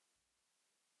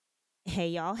Hey,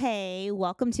 y'all. Hey,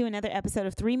 welcome to another episode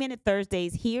of 3 Minute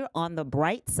Thursdays here on the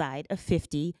bright side of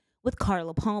 50 with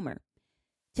Carla Palmer.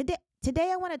 Today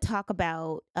I want to talk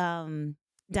about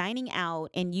dining out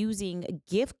and using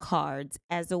gift cards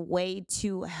as a way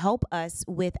to help us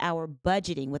with our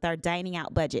budgeting, with our dining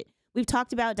out budget. We've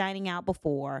talked about dining out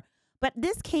before, but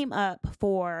this came up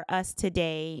for us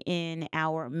today in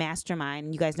our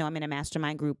mastermind. You guys know I'm in a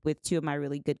mastermind group with two of my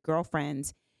really good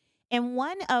girlfriends. And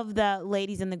one of the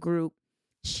ladies in the group,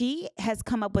 she has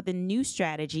come up with a new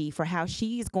strategy for how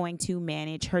she is going to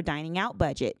manage her dining out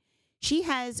budget. She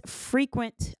has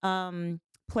frequent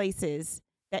places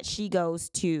that she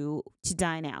goes to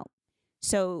dine out.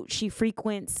 So she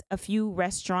frequents a few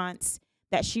restaurants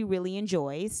that she really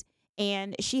enjoys.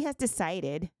 And she has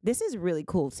decided, this is really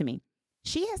cool to me.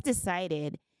 She has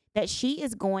decided that she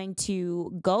is going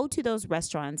to go to those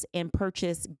restaurants and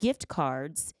purchase gift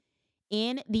cards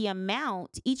in the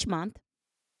amount each month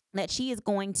that she is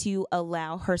going to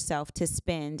allow herself to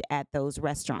spend at those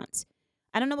restaurants.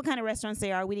 I don't know what kind of restaurants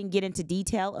they are. We didn't get into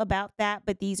detail about that,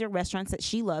 but these are restaurants that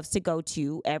she loves to go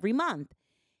to every month.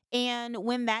 And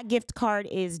when that gift card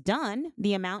is done,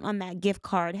 the amount on that gift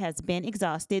card has been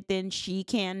exhausted, then she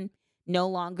can no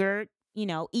longer, eat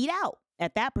out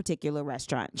at that particular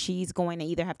restaurant. She's going to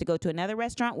either have to go to another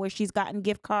restaurant where she's gotten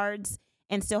gift cards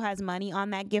and still has money on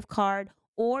that gift card,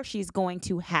 or she's going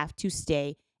to have to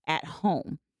stay at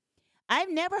home. I've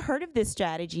never heard of this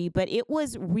strategy, but it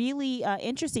was really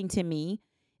interesting to me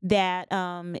that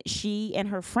she and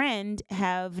her friend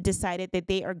have decided that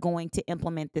they are going to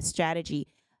implement this strategy.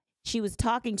 She was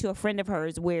talking to a friend of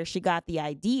hers where she got the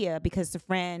idea because the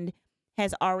friend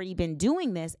has already been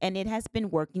doing this and it has been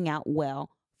working out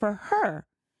well for her.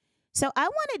 So I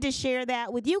wanted to share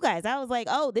that with you guys. I was like,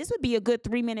 oh, this would be a good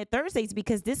 3 Minute Thursdays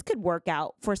because this could work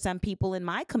out for some people in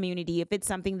my community if it's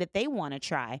something that they want to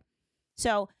try.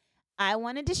 So I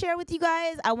wanted to share with you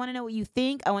guys. I want to know what you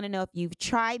think. I want to know if you've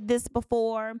tried this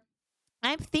before.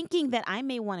 I'm thinking that I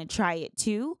may want to try it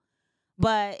too.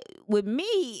 But with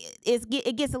me,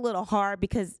 it gets a little hard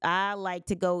because I like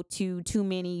to go to too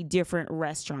many different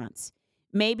restaurants.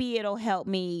 Maybe it'll help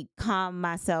me calm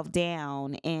myself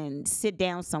down and sit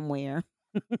down somewhere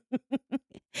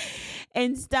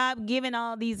and stop giving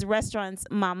all these restaurants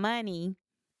my money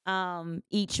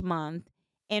each month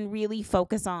and really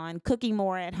focus on cooking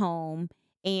more at home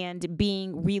and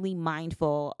being really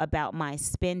mindful about my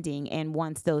spending. And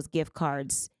once those gift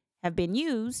cards have been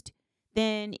used,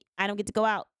 then I don't get to go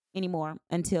out anymore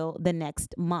until the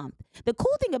next month. The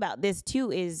cool thing about this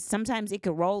too is sometimes it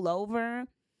could roll over.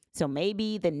 So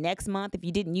maybe the next month, if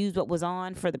you didn't use what was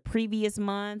on for the previous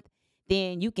month,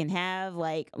 then you can have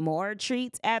like more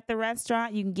treats at the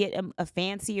restaurant. You can get a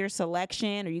fancier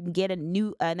selection, or you can get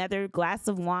another glass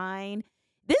of wine.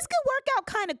 This could work out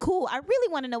kind of cool. I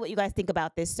really want to know what you guys think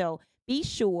about this. So be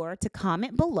sure to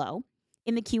comment below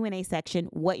in the Q&A section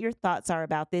what your thoughts are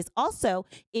about this. Also,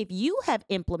 if you have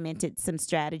implemented some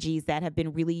strategies that have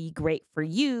been really great for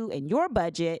you and your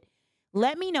budget,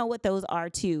 let me know what those are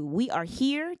too. We are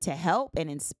here to help and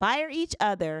inspire each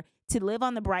other to live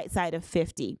on the bright side of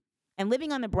 50. And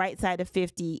living on the bright side of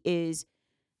 50 is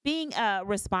being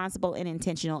responsible and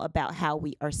intentional about how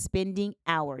we are spending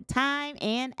our time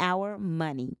and our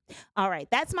money. All right,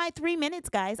 that's my 3 minutes,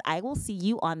 guys. I will see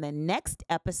you on the next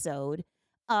episode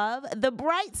of The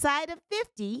Bright Side of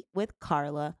 50 with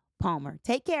Carla Palmer.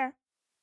 Take care.